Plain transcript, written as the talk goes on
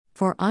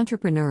For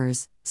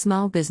entrepreneurs,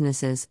 small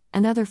businesses,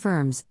 and other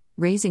firms,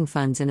 raising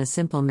funds in a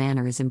simple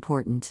manner is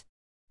important.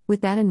 With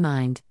that in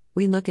mind,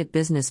 we look at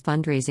business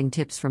fundraising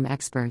tips from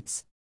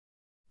experts.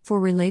 For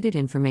related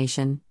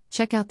information,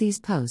 check out these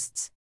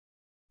posts.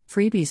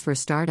 Freebies for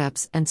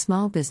startups and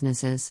small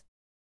businesses.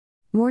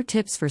 More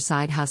tips for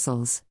side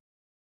hustles.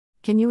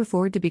 Can you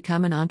afford to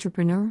become an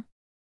entrepreneur?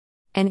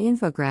 An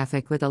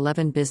infographic with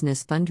 11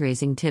 business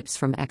fundraising tips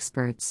from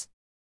experts.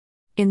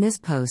 In this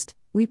post,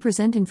 we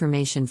present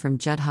information from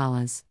Judd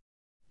Hollis,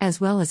 as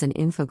well as an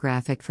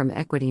infographic from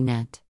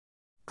EquityNet.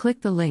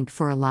 Click the link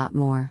for a lot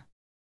more.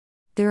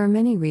 There are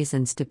many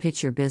reasons to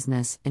pitch your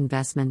business: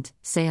 investment,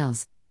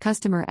 sales,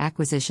 customer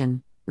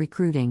acquisition,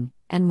 recruiting,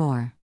 and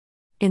more.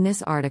 In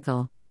this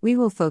article, we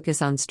will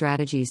focus on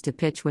strategies to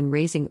pitch when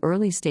raising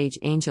early-stage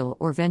angel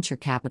or venture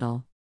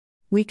capital.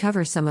 We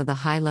cover some of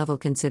the high-level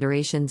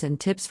considerations and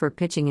tips for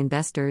pitching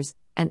investors,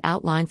 an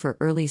outline for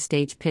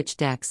early-stage pitch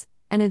decks,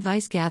 and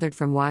advice gathered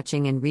from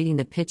watching and reading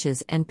the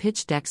pitches and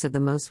pitch decks of the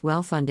most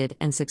well-funded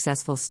and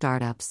successful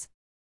startups.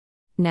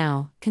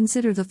 Now,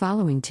 consider the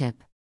following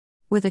tip.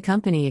 With a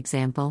company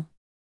example.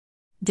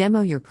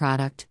 Demo your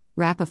product,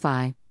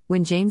 Rapify.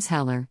 When James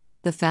Heller,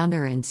 the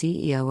founder and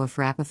CEO of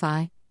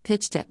Rapify,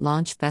 pitched at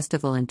Launch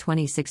Festival in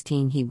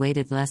 2016, he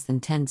waited less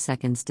than 10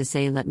 seconds to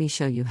say, "Let me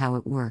show you how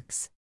it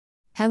works."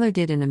 Heller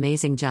did an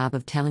amazing job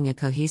of telling a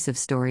cohesive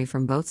story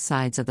from both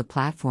sides of the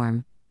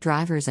platform,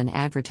 drivers and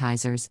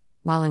advertisers,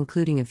 while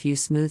including a few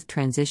smooth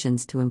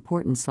transitions to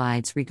important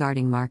slides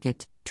regarding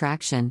market,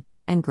 traction,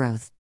 and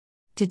growth.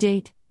 To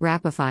date,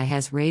 Rapify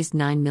has raised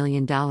 $9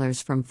 million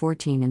from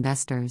 14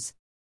 investors.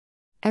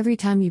 Every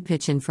time you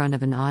pitch in front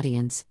of an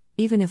audience,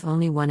 even if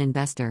only one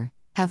investor,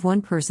 have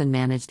one person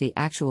manage the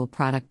actual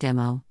product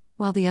demo,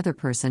 while the other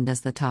person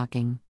does the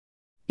talking.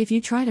 If you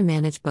try to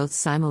manage both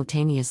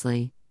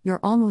simultaneously, you're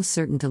almost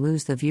certain to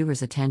lose the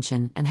viewer's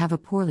attention and have a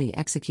poorly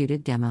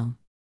executed demo.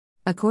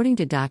 According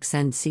to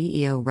DocSend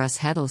CEO Russ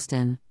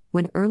Heddleston,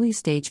 when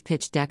early-stage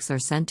pitch decks are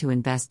sent to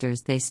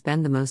investors, they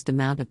spend the most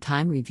amount of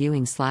time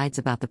reviewing slides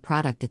about the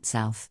product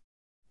itself.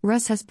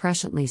 Russ has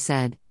presciently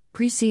said,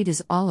 "Pre-seed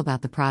is all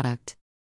about the product.